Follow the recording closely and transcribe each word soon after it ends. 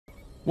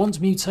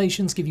Want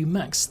mutations give you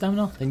max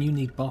stamina? Then you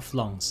need buff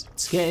lungs.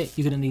 To get it,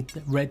 you're going to need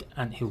the red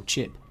anthill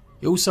chip.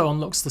 It also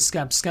unlocks the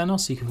Scab scanner,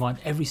 so you can find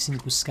every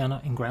single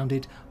scanner in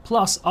Grounded,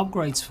 plus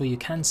upgrades for your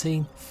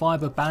Canteen,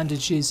 fibre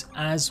bandages,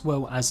 as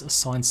well as a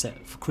sign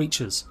set for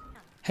creatures.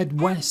 Head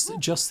west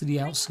just to the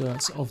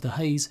outskirts of the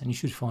haze and you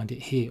should find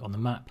it here on the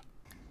map.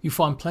 You'll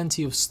find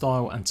plenty of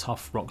style and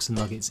tough rocks and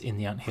nuggets in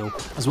the anthill,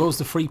 as well as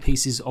the 3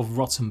 pieces of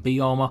rotten bee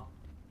armour.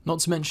 Not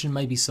to mention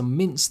maybe some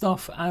mint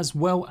stuff, as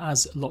well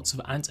as lots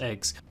of ant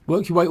eggs.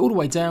 Work your way all the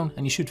way down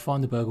and you should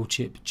find the burgle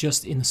chip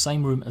just in the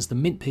same room as the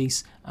mint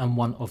piece and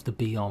one of the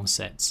bee arm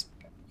sets.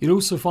 You'll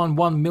also find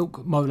 1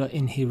 milk molar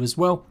in here as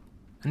well,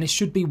 and this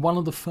should be one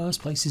of the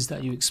first places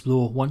that you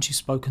explore once you've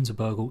spoken to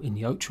Burgle in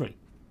the oak tree.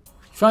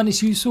 If you found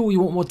this useful or you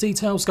want more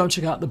details, go and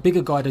check out the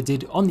bigger guide I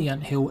did on the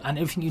anthill and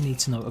everything you need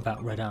to know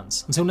about red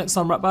ants. Until next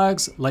time, rat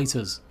bags,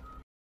 laters.